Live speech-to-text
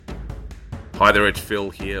Hi there, it's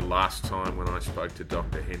Phil here. Last time when I spoke to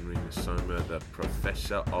Dr. Henry Musoma, the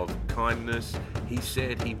Professor of Kindness, he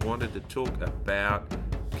said he wanted to talk about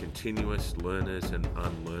continuous learners and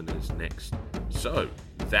unlearners next. So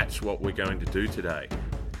that's what we're going to do today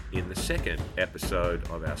in the second episode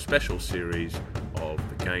of our special series of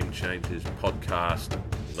the Game Changers podcast.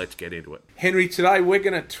 Let's get into it. Henry, today we're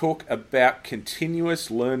going to talk about continuous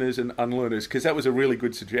learners and unlearners, because that was a really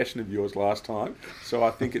good suggestion of yours last time. So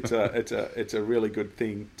I think it's a really good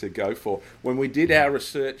thing to go for. When we did our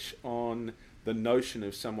research on the notion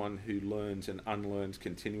of someone who learns and unlearns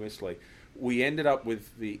continuously, we ended up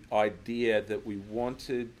with the idea that we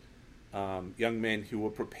wanted young men who were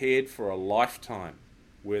prepared for a lifetime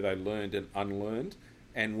where they learned and unlearned,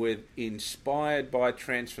 and were inspired by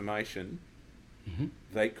transformation. Mm-hmm.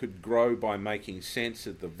 They could grow by making sense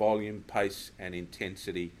of the volume, pace, and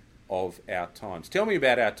intensity of our times. Tell me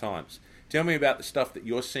about our times. Tell me about the stuff that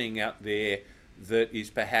you're seeing out there that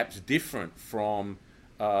is perhaps different from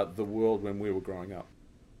the world when we were growing up.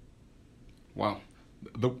 Wow.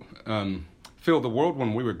 Phil, the world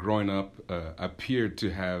when we were growing up appeared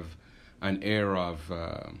to have an air of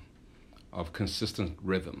consistent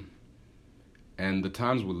rhythm. And the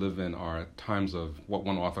times we live in are times of what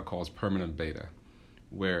one author calls permanent beta,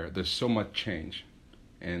 where there's so much change,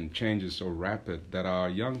 and change is so rapid that our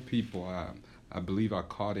young people, I believe, are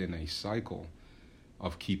caught in a cycle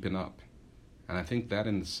of keeping up. And I think that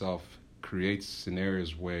in itself creates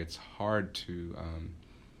scenarios where it's hard to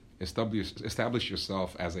establish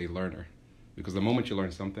yourself as a learner, because the moment you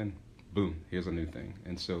learn something, boom, here's a new thing.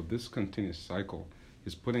 And so this continuous cycle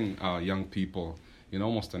is putting young people in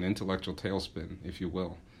almost an intellectual tailspin, if you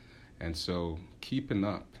will. And so keeping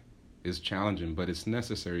up is challenging, but it's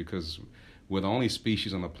necessary, because we're the only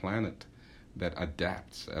species on the planet that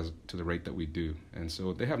adapts as to the rate that we do. And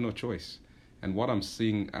so they have no choice. And what I'm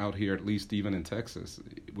seeing out here, at least even in Texas,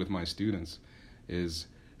 with my students, is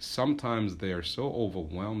sometimes they are so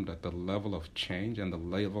overwhelmed at the level of change and the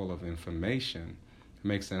level of information, it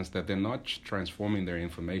makes sense that they're not transforming their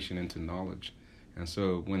information into knowledge. And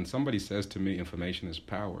so when somebody says to me information is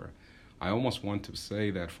power, I almost want to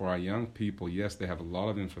say that for our young people, yes, they have a lot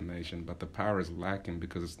of information, but the power is lacking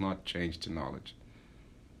because it's not changed to knowledge.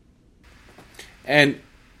 And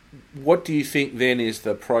what do you think then is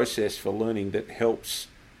the process for learning that helps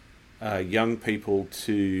young people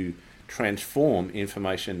to transform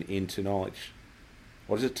information into knowledge?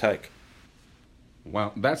 What does it take?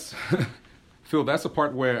 Well, that's... Phil, that's the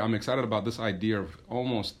part where I'm excited about this idea of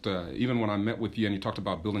almost, even when I met with you and you talked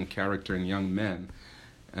about building character in young men,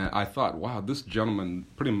 I thought, wow, this gentleman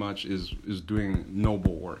pretty much is doing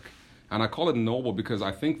noble work. And I call it noble because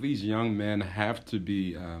I think these young men have to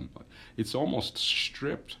be, it's almost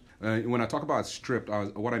stripped. When I talk about stripped,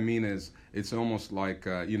 what I mean is it's almost like,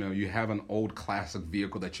 you have an old classic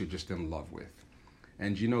vehicle that you're just in love with.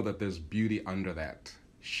 And you know that there's beauty under that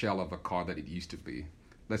shell of a car that it used to be.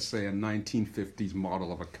 Let's say a 1950s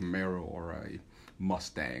model of a Camaro or a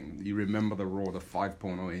Mustang. You remember the roar, the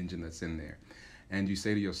 5.0 engine that's in there. And you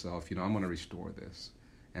say to yourself, I'm going to restore this.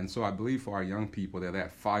 And so I believe for our young people, they're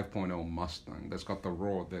that 5.0 Mustang that's got the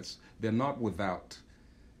roar. They're not without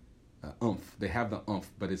oomph. They have the oomph,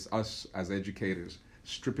 but it's us as educators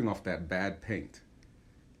stripping off that bad paint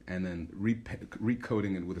and then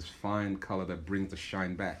recoating it with this fine color that brings the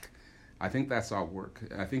shine back. I think that's our work.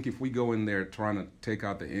 I think if we go in there trying to take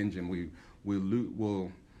out the engine,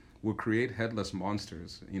 we'll create headless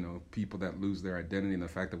monsters, people that lose their identity in the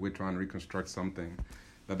fact that we're trying to reconstruct something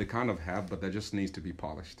that they kind of have, but that just needs to be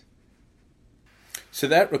polished. So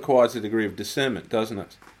that requires a degree of discernment, doesn't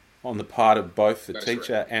it, on the part of both the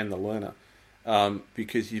teacher right. and the learner,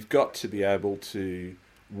 because you've got to be able to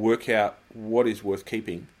work out what is worth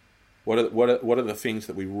keeping. What are the things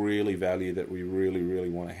that we really value, that we really, really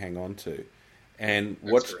want to hang on to, and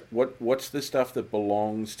what's the stuff that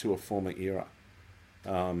belongs to a former era?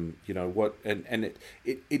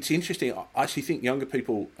 It's interesting. I actually think younger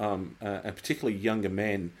people, and particularly younger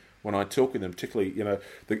men, when I talk with them, particularly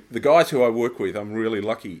the guys who I work with, I'm really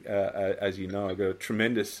lucky. As you know, I've got a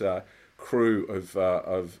tremendous crew of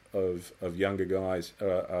younger guys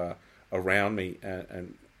around me,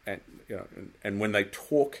 and when they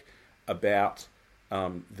talk about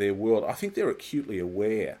their world, I think they're acutely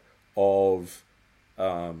aware of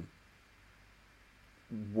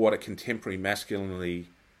what a contemporary masculinity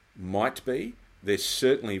might be. They're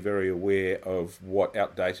certainly very aware of what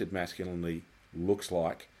outdated masculinity looks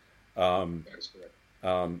like.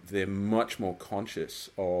 They're much more conscious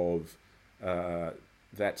of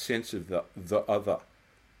that sense of the other,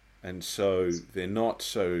 and so they're not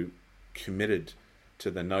so committed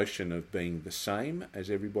to the notion of being the same as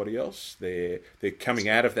everybody else. They're coming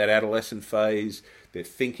out of that adolescent phase. They're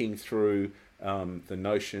thinking through the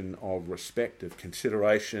notion of respect, of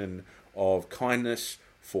consideration, of kindness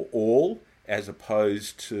for all, as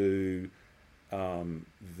opposed to the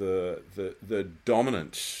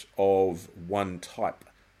dominance of one type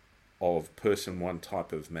of person, one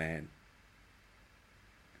type of man.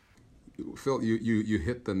 Phil, you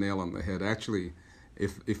hit the nail on the head. Actually,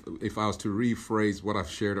 if I was to rephrase what I've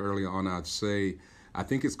shared earlier on, I'd say I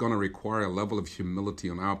think it's going to require a level of humility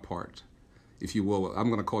on our part, if you will. I'm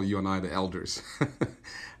going to call you and I the elders.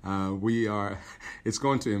 It's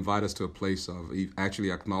going to invite us to a place of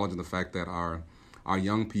actually acknowledging the fact that our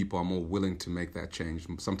young people are more willing to make that change,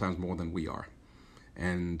 sometimes more than we are.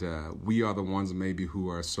 And we are the ones maybe who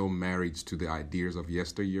are so married to the ideas of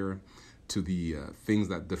yesteryear, to the things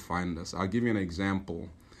that defined us. I'll give you an example.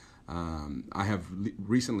 I have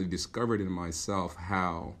recently discovered in myself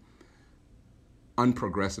how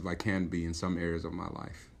unprogressive I can be in some areas of my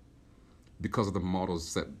life because of the models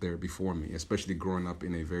set there before me, especially growing up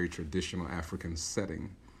in a very traditional African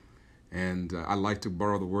setting. And I like to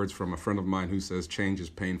borrow the words from a friend of mine who says change is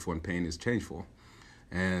painful and pain is changeful.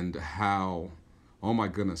 And how, oh my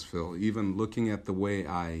goodness, Phil, even looking at the way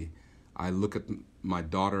I look at my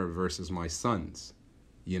daughter versus my sons,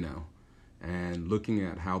 and looking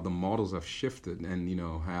at how the models have shifted, and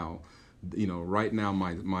how right now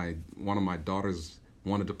my one of my daughters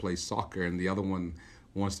wanted to play soccer and the other one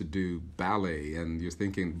wants to do ballet, and you're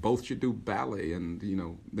thinking both should do ballet, and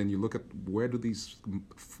then you look at where do these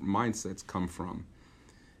mindsets come from,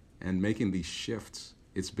 and making these shifts.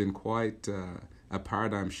 It's been quite a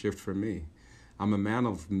paradigm shift for me. I'm a man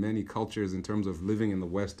of many cultures in terms of living in the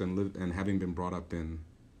West and having been brought up in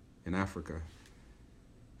Africa.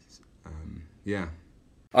 Yeah.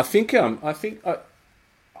 I think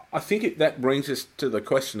that brings us to the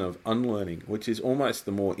question of unlearning, which is almost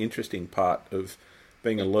the more interesting part of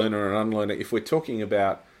being a learner and unlearner. If we're talking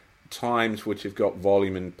about times which have got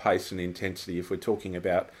volume and pace and intensity, if we're talking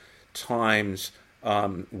about times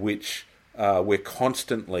which we're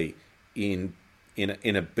constantly in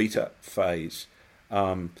a beta phase,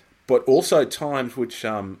 but also times which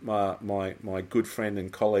my good friend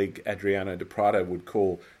and colleague Adriano de Prado would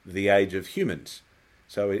call the age of humans.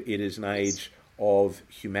 So it is an age of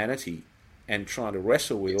humanity and trying to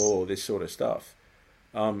wrestle with all of this sort of stuff.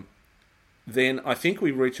 Then I think we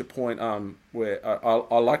reach a point where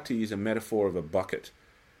I like to use a metaphor of a bucket.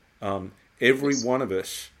 Every one of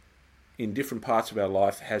us in different parts of our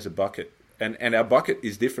life has a bucket. And our bucket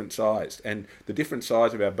is different sized, and the different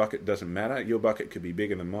size of our bucket doesn't matter. Your bucket could be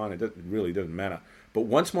bigger than mine. It really doesn't matter. But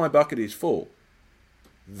once my bucket is full,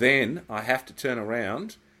 then I have to turn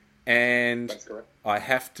around and I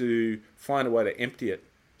have to find a way to empty it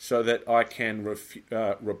so that I can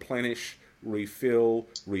replenish, refill,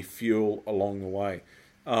 refuel along the way.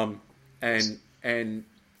 And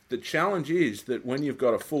the challenge is that when you've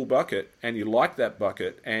got a full bucket and you like that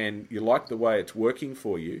bucket and you like the way it's working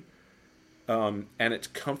for you, and it's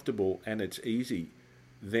comfortable and it's easy,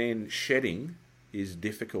 then shedding is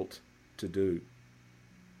difficult to do.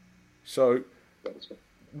 So,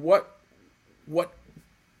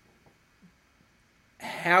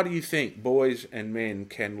 how do you think boys and men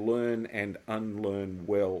can learn and unlearn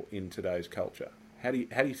well in today's culture? How do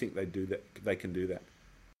you think they do that? They can do that.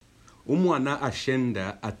 Umwana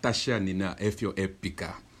ashenda atasha nina efyo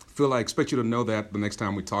epika. Phil, I expect you to know that the next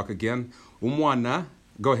time we talk again. Umwana.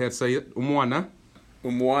 Go ahead, say it. Umwana.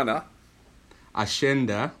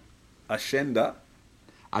 Ashenda.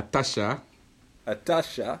 Atasha.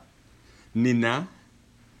 Nina.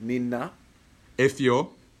 Efyo.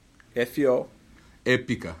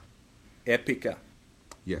 Epika.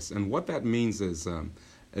 Yes, and what that means is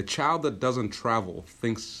a child that doesn't travel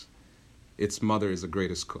thinks its mother is the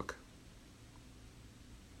greatest cook.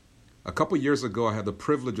 A couple years ago, I had the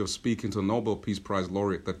privilege of speaking to a Nobel Peace Prize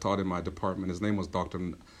laureate that taught in my department. His name was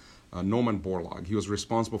Dr. Norman Borlaug. He was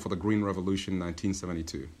responsible for the Green Revolution in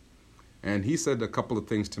 1972. And he said a couple of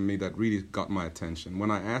things to me that really got my attention. When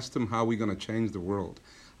I asked him how we're going to change the world,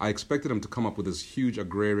 I expected him to come up with this huge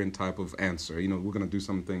agrarian type of answer. We're going to do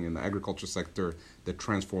something in the agriculture sector that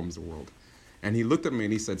transforms the world. And he looked at me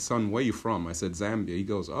and he said, "Son, where are you from?" I said, "Zambia." He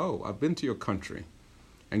goes, "Oh, I've been to your country."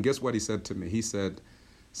 And guess what he said to me? He said,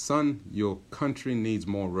 "Son, your country needs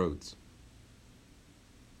more roads."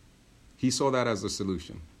 He saw that as a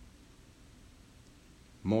solution.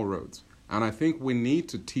 More roads. And I think we need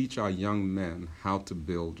to teach our young men how to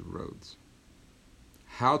build roads,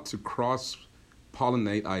 how to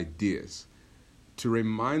cross-pollinate ideas, to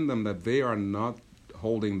remind them that they are not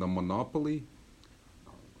holding the monopoly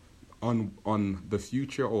on the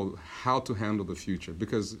future or how to handle the future.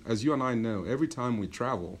 Because as you and I know, every time we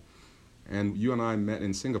travel, and you and I met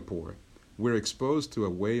in Singapore, we're exposed to a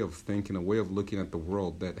way of thinking, a way of looking at the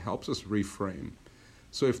world that helps us reframe.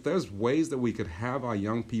 So if there's ways that we could have our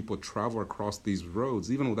young people travel across these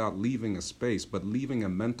roads, even without leaving a space, but leaving a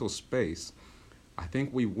mental space, I think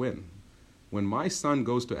we win. When my son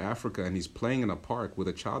goes to Africa and he's playing in a park with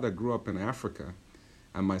a child that grew up in Africa,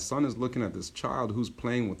 and my son is looking at this child who's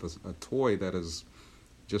playing with a toy that is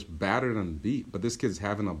just battered and beat, but this kid's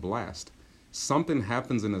having a blast, something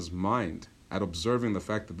happens in his mind at observing the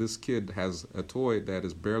fact that this kid has a toy that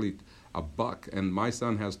is barely $1, and my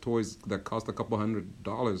son has toys that cost a couple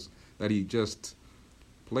 $100 that he just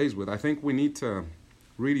plays with. I think we need to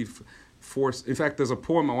really force. In fact, there's a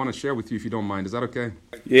poem I want to share with you if you don't mind. Is that okay?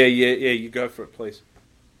 Yeah. You go for it, please.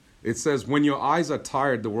 It says, "When your eyes are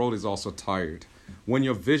tired, the world is also tired. When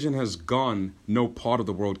your vision has gone, no part of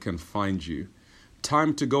the world can find you.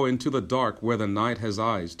 Time to go into the dark where the night has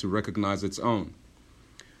eyes to recognize its own.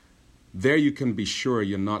 There you can be sure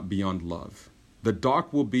you're not beyond love. The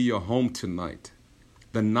dark will be your home tonight.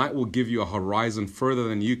 The night will give you a horizon further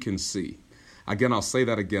than you can see." Again, I'll say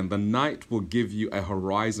that again. The night will give you a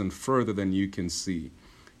horizon further than you can see.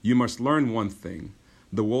 You must learn one thing.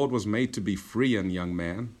 The world was made to be free in, young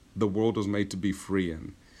man. The world was made to be free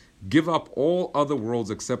in. Give up all other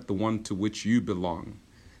worlds except the one to which you belong.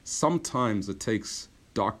 Sometimes it takes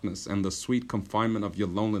darkness and the sweet confinement of your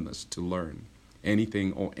loneliness to learn.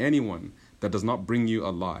 Anything or anyone that does not bring you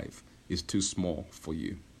alive is too small for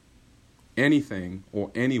you. Anything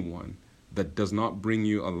or anyone that does not bring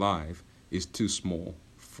you alive is too small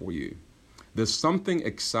for you. There's something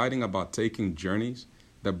exciting about taking journeys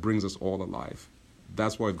that brings us all alive.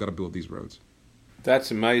 That's why we've got to build these roads. That's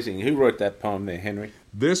amazing. Who wrote that poem there, Henry?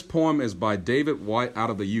 This poem is by David White out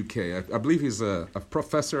of the UK. I believe he's a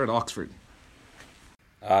professor at Oxford.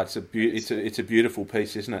 It's a beautiful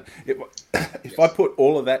piece, isn't it? If I put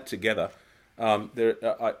all of that together, I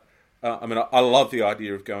love the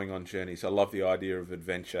idea of going on journeys. I love the idea of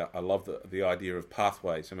adventure. I love the idea of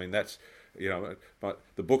pathways. I mean, that's, the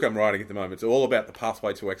book I'm writing at the moment, it's all about the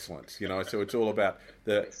pathway to excellence. So it's all about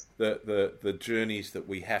the journeys that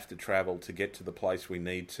we have to travel to get to the place we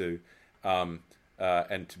need to,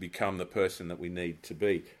 and to become the person that we need to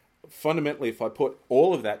be. Fundamentally, if I put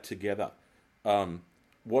all of that together,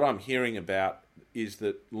 what I'm hearing about is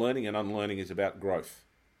that learning and unlearning is about growth.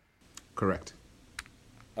 Correct.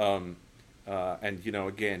 And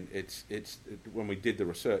again, it's when we did the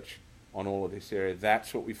research on all of this area,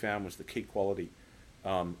 that's what we found was the key quality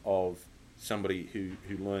of somebody who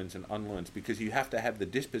learns and unlearns, because you have to have the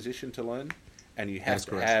disposition to learn, and you have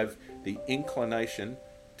to have the inclination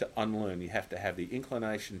to unlearn. You have to have the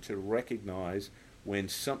inclination to recognize when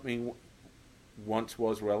something once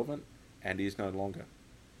was relevant and is no longer.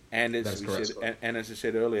 And as I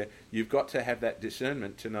said earlier, you've got to have that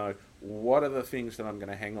discernment to know what are the things that I'm going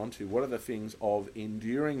to hang on to, what are the things of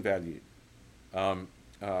enduring value.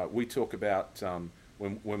 We talk about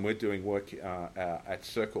when we're doing work at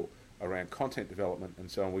Circle around content development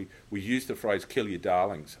and so on, we use the phrase "kill your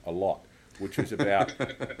darlings" a lot, which is about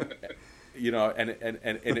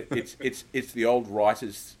it's the old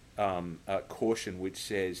writer's caution, which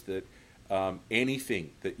says that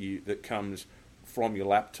anything that comes from your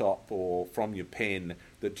laptop or from your pen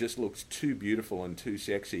that just looks too beautiful and too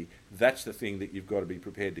sexy, that's the thing that you've got to be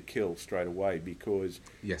prepared to kill straight away, because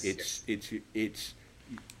it's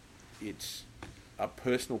a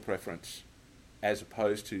personal preference as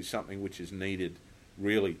opposed to something which is needed,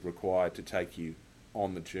 really required to take you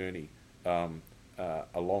on the journey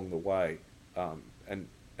along the way, and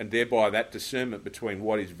thereby that discernment between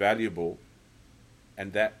what is valuable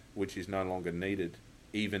and that which is no longer needed,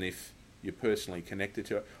 even if you're personally connected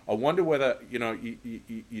to it. I wonder whether,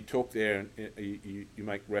 you talk there and you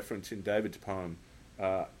make reference in David's poem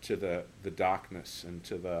to the darkness and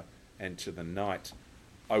to the night.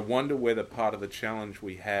 I wonder whether part of the challenge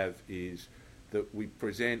we have is that we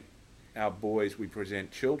present our boys, we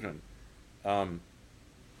present children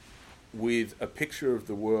with a picture of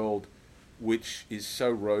the world which is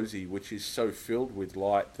so rosy, which is so filled with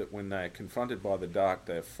light, that when they are confronted by the dark,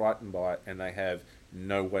 they are frightened by it, and they have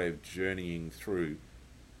no way of journeying through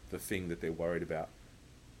the thing that they're worried about.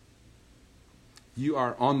 You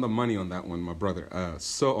are on the money on that one, my brother.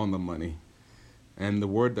 So on the money. And the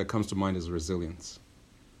word that comes to mind is resilience.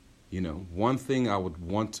 One thing I would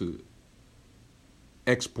want to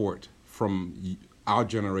export from our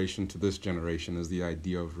generation to this generation is the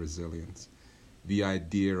idea of resilience, the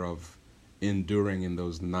idea of enduring in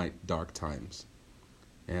those dark times.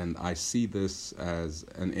 And I see this as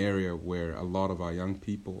an area where a lot of our young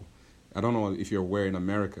people I don't know if you're aware in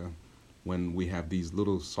America, when we have these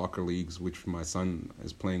little soccer leagues, which my son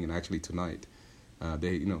is playing in actually tonight,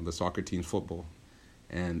 the soccer team's football,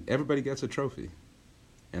 and everybody gets a trophy.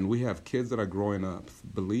 And we have kids that are growing up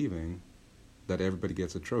believing that everybody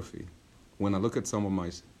gets a trophy. When I look at some of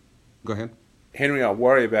my... Go ahead. Henry, I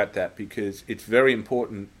worry about that because it's very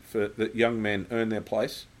important for that young men earn their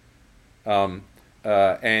place. And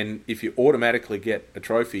if you automatically get a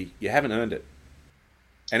trophy, you haven't earned it.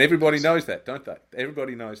 And everybody knows that, don't they?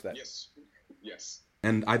 Everybody knows that. Yes.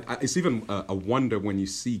 And it's even a wonder when you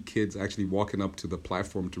see kids actually walking up to the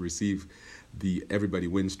platform to receive the Everybody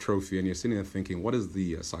Wins trophy, and you're sitting there thinking, what is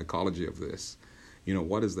the psychology of this?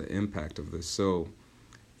 What is the impact of this? So,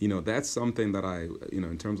 that's something that I,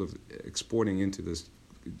 in terms of exporting into this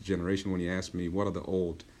generation, when you ask me what are the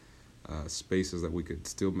old spaces that we could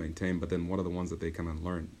still maintain, but then what are the ones that they can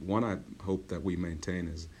unlearn? One I hope that we maintain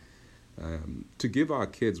is to give our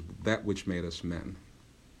kids that which made us men.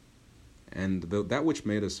 And that which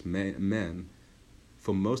made us men,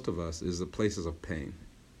 for most of us, is the places of pain.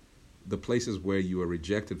 The places where you were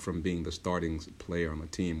rejected from being the starting player on the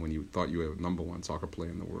team when you thought you were the number one soccer player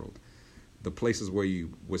in the world. The places where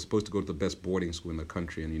you were supposed to go to the best boarding school in the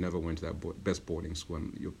country and you never went to that best boarding school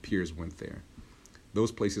and your peers went there.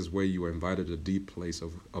 Those places where you were invited to a deep place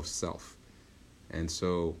of self. And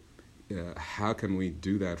so how can we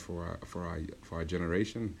do that for our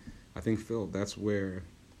generation? I think, Phil, that's where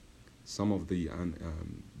some of the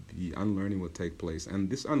unlearning will take place. And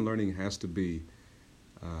this unlearning has to be,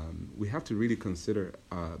 we have to really consider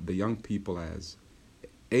the young people as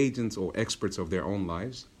agents or experts of their own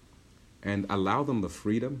lives and allow them the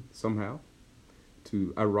freedom somehow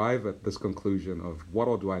to arrive at this conclusion of what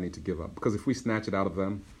all do I need to give up? Because if we snatch it out of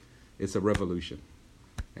them, it's a revolution.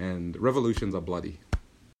 And revolutions are bloody.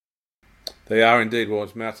 They are indeed. Well,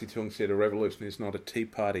 as Mao Zedong said, a revolution is not a tea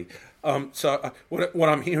party. So what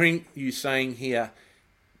I'm hearing you saying here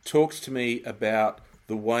talks to me about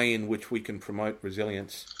the way in which we can promote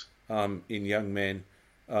resilience in young men.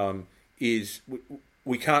 Is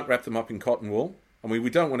we can't wrap them up in cotton wool. I mean,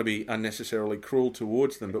 we don't want to be unnecessarily cruel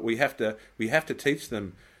towards them, but we have to teach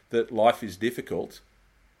them that life is difficult,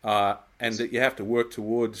 and that you have to work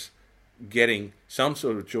towards getting some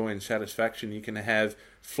sort of joy and satisfaction. You can have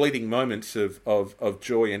fleeting moments of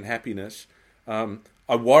joy and happiness.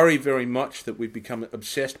 I worry very much that we've become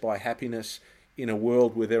obsessed by happiness in a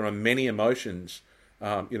world where there are many emotions.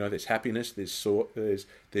 There's happiness, there's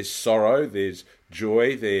sorrow, there's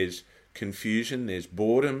joy, there's confusion, there's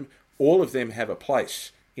boredom. All of them have a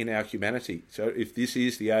place in our humanity. So if this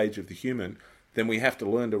is the age of the human, then we have to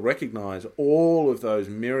learn to recognize all of those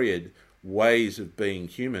myriad ways of being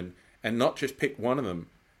human and not just pick one of them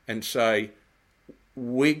and say,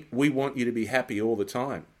 we want you to be happy all the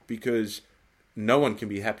time, because no one can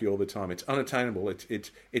be happy all the time. It's unattainable.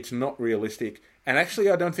 It's not realistic. And actually,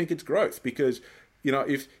 I don't think it's growth, because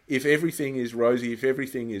if everything is rosy, if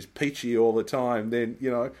everything is peachy all the time, then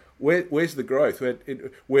where's the growth?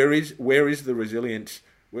 Where is the resilience?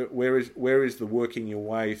 Where is the working your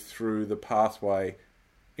way through the pathway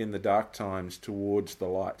in the dark times towards the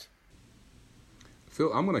light?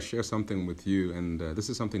 Phil, I'm going to share something with you, and this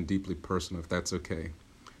is something deeply personal, if that's okay.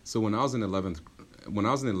 So when I was in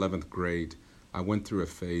 11th grade, I went through a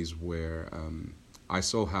phase where I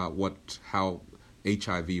saw how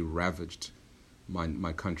HIV ravaged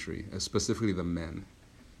my country, specifically the men.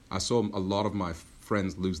 I saw a lot of my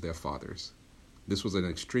friends lose their fathers. This was an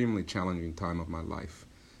extremely challenging time of my life.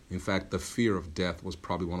 In fact, the fear of death was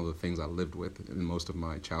probably one of the things I lived with in most of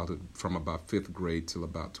my childhood, from about 5th grade till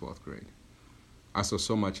about 12th grade. I saw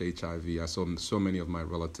so much HIV. I saw so many of my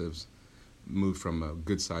relatives move from a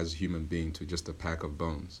good-sized human being to just a pack of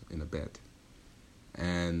bones in a bed.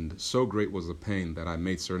 And so great was the pain that I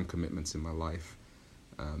made certain commitments in my life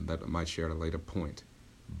that I might share at a later point.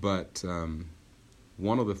 But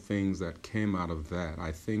one of the things that came out of that,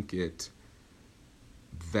 I think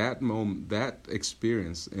that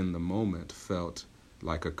experience in the moment felt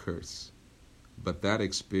like a curse. But that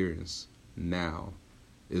experience now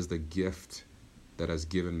is the gift that has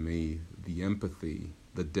given me the empathy,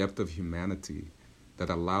 the depth of humanity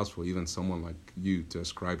that allows for even someone like you to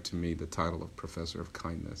ascribe to me the title of Professor of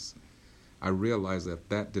Kindness. I realized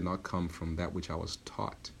that did not come from that which I was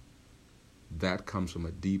taught. That comes from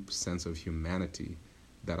a deep sense of humanity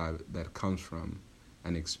that comes from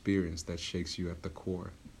an experience that shakes you at the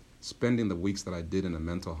core. Spending the weeks that I did in a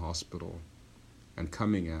mental hospital and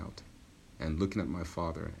coming out and looking at my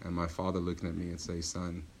father, and my father looking at me and say,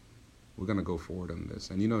 "Son, we're going to go forward on this."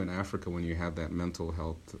 And in Africa, when you have that mental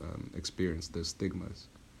health experience, there's stigmas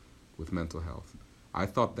with mental health. I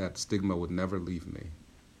thought that stigma would never leave me.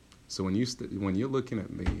 So when you're looking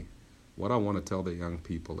at me, what I want to tell the young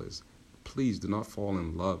people is, please do not fall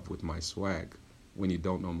in love with my swag when you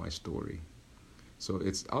don't know my story. So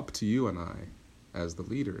it's up to you and I, as the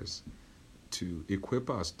leaders, to equip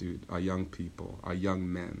us, our young people, our young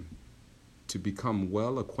men, to become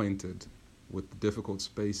well acquainted with the difficult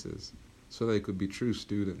spaces so they could be true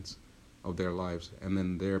students of their lives and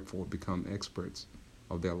then therefore become experts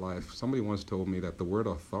of their life. Somebody once told me that the word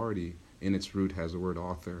authority in its root has the word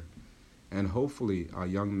author. And hopefully our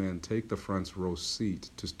young men take the front row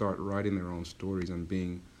seat to start writing their own stories and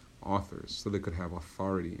being authors so they could have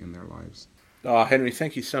authority in their lives. Oh, Henry,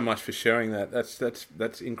 thank you so much for sharing that.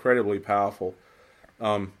 That's incredibly powerful.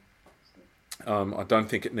 I don't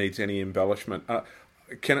think it needs any embellishment.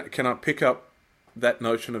 Can I pick up that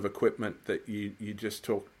notion of equipment that you just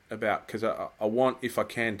talked about? Because I want, if I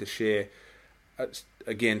can, to share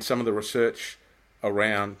again some of the research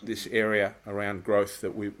around this area, around growth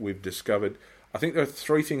that we've discovered. I think there are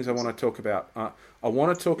three things I want to talk about. I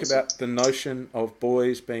want to talk about the notion of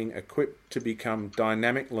boys being equipped to become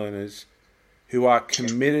dynamic learners who are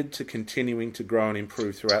committed to continuing to grow and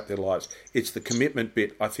improve throughout their lives. It's the commitment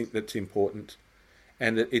bit, I think, that's important.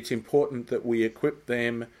 And that it's important that we equip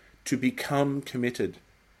them to become committed.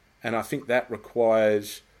 And I think that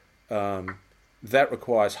requires hope,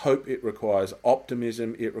 it requires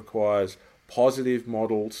optimism, it requires positive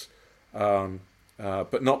models,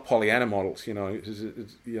 but not Pollyanna models.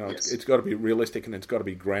 It's got to be realistic and it's got to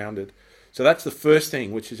be grounded. So that's the first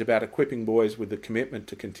thing, which is about equipping boys with the commitment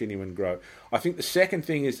to continue and grow. I think the second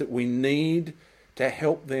thing is that we need to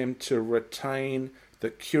help them to retain the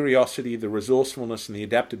curiosity, the resourcefulness, and the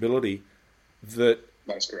adaptability that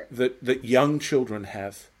young children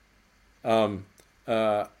have, and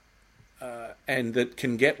that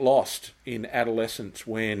can get lost in adolescence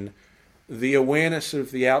when the awareness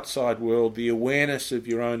of the outside world, the awareness of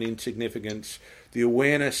your own insignificance, the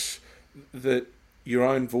awareness that your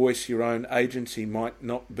own voice, your own agency might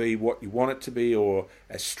not be what you want it to be or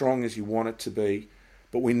as strong as you want it to be.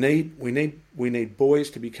 But we need boys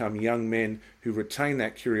to become young men who retain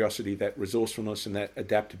that curiosity, that resourcefulness and that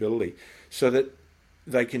adaptability so that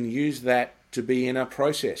they can use that to be in a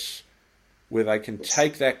process where they can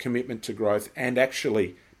take that commitment to growth and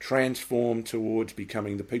actually transform towards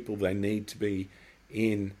becoming the people they need to be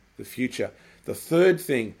in the future. The third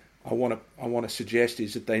thing I want to suggest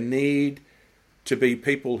is that they need to be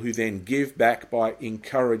people who then give back by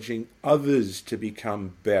encouraging others to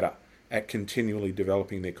become better at continually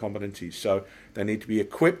developing their competencies. So they need to be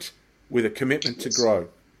equipped with a commitment to grow.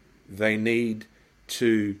 They need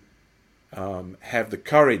to have the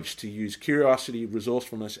courage to use curiosity,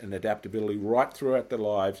 resourcefulness, and adaptability right throughout their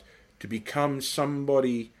lives to become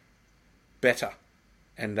somebody better.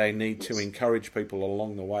 And they need to encourage people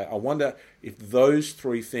along the way. I wonder if those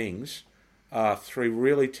three things are three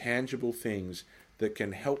really tangible things that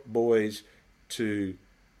can help boys to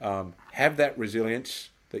have that resilience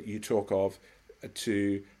that you talk of,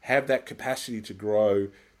 to have that capacity to grow,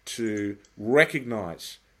 to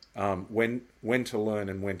recognize when to learn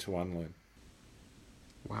and when to unlearn.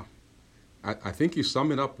 Wow. I think you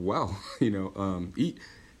sum it up well.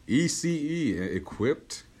 ECE,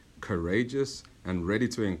 equipped, courageous, and ready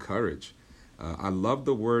to encourage. I love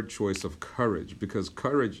the word choice of courage because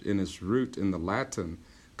courage in its root in the Latin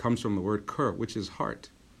comes from the word cur, which is heart.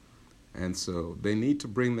 And so they need to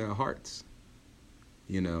bring their hearts.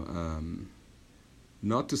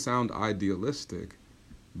 Not to sound idealistic,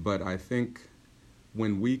 but I think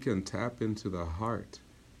when we can tap into the heart,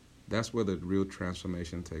 that's where the real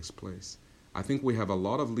transformation takes place. I think we have a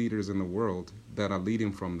lot of leaders in the world that are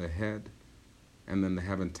leading from the head, and then they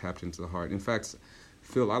haven't tapped into the heart. In fact,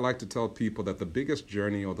 Phil, I like to tell people that the biggest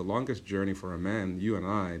journey or the longest journey for a man,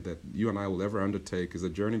 that you and I will ever undertake is a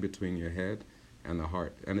journey between your head and the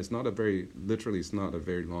heart. And it's not a very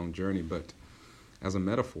long journey, but as a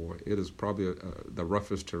metaphor, it is probably the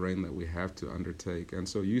roughest terrain that we have to undertake. And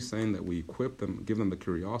so you saying that we equip them, give them the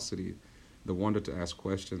curiosity, the wonder to ask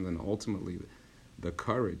questions, and ultimately the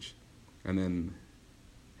courage, and then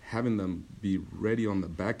having them be ready on the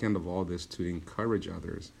back end of all this to encourage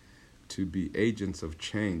others to be agents of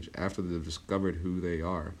change after they've discovered who they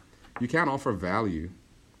are. You can't offer value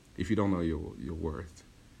if you don't know your worth.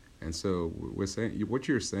 And so we're saying, what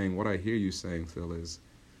you're saying, what I hear you saying, Phil, is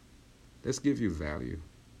let's give you value.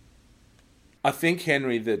 I think,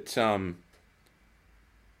 Henry, that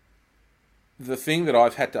the thing that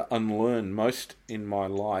I've had to unlearn most in my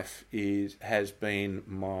life has been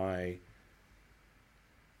my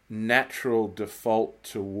natural default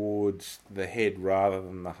towards the head rather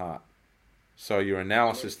than the heart. So your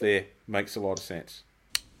analysis there makes a lot of sense.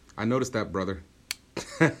 I noticed that, brother.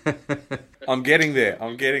 I'm getting there.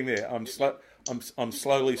 I'm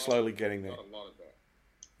slowly getting there.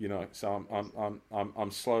 You know, so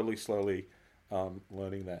I'm slowly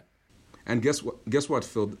learning that. And guess what,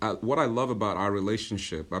 Phil? What I love about our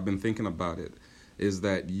relationship, I've been thinking about it, is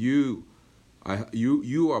that you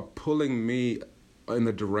are pulling me in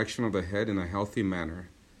the direction of the head in a healthy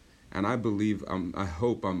manner, and I believe, I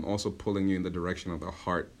hope I'm also pulling you in the direction of the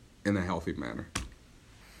heart in a healthy manner.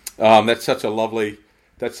 That's such a lovely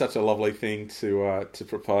thing to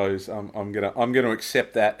propose. I'm gonna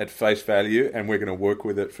accept that at face value, and we're gonna work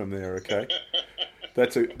with it from there. Okay.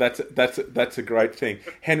 That's a great thing,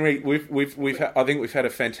 Henry. I think we've had a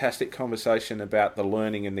fantastic conversation about the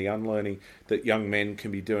learning and the unlearning that young men can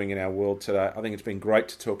be doing in our world today. I think it's been great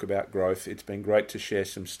to talk about growth. It's been great to share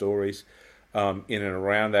some stories in and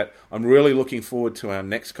around that. I'm really looking forward to our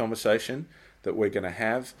next conversation that we're going to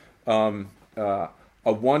have. I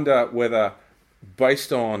wonder whether,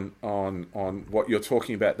 based on what you're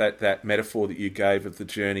talking about, that metaphor that you gave of the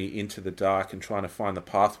journey into the dark and trying to find the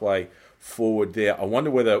pathway forward there, I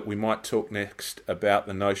wonder whether we might talk next about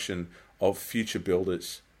the notion of future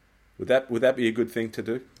builders. Would that be a good thing to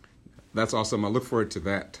do? That's awesome. I look forward to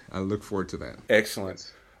that.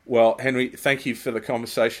 Excellent. Well, Henry, thank you for the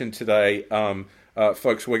conversation today.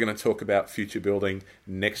 Folks, we're going to talk about future building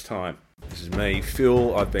next time. This is me,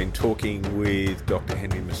 Phil. I've been talking with Dr.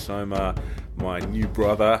 Henry Musoma, my new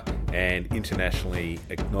brother and internationally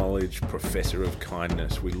acknowledged professor of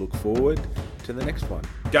kindness. We look forward to the next one.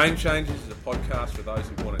 Game Changers is a podcast for those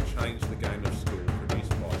who want to change the game of school,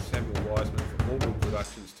 produced by Samuel Wiseman for Allwood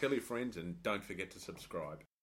Productions. Tell your friends and don't forget to subscribe.